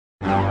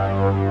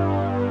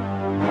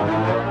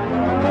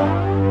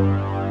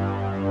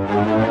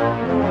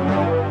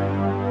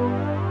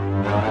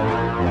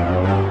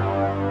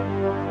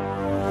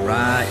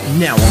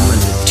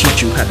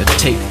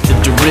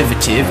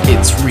primitive,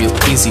 it's real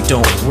easy,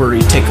 don't worry,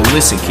 take a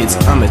listen kids,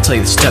 I'ma tell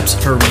you the steps,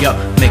 hurry up,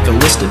 make a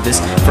list of this.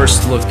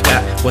 First look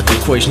at what the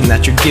equation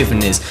that you're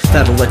given is,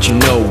 that'll let you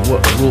know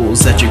what rules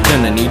that you're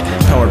gonna need.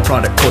 Power,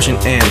 product, quotient,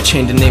 and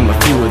chain, to name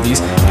a few of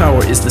these.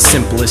 Power is the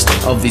simplest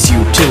of these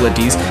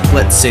utilities.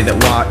 Let's say that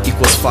y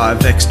equals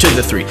 5x to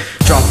the 3.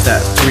 Drop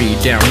that 3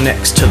 down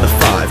next to the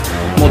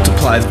 5.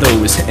 Multiply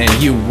those and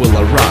you will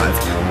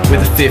arrive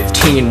with a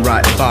 15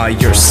 right by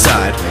your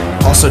side.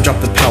 Also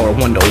drop the power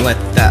 1, don't let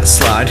that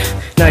slide.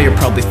 Now you're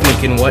probably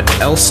thinking, what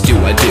else do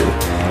I do?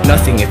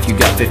 Nothing if you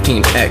got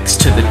 15x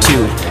to the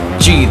 2.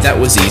 Gee, that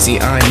was easy,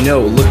 I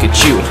know, look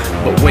at you.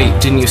 But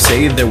wait, didn't you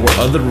say there were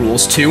other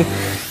rules too?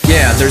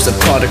 Yeah, there's a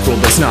product rule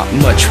that's not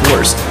much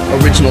worse.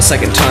 Original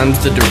second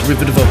times the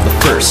derivative of the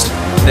first.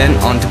 Then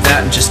onto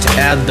that just to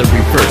add the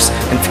reverse.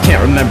 And if you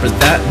can't remember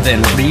that,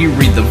 then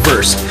reread the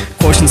verse.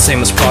 Quotient same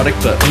as product,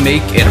 but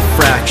make it a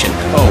fraction.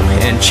 Oh,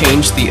 and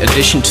change the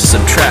addition to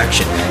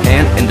subtraction.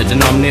 And in the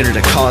denominator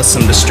to cause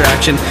some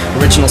distraction,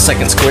 original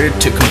second squared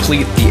to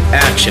complete the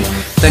action.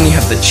 Then you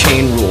have the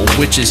chain rule,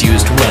 which is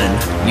used when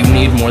you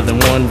need more than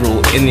one rule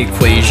in the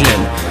equation.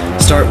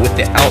 Start with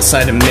the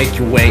outside and make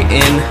your way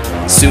in.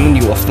 Soon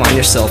you will find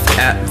yourself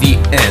at the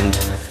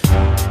end.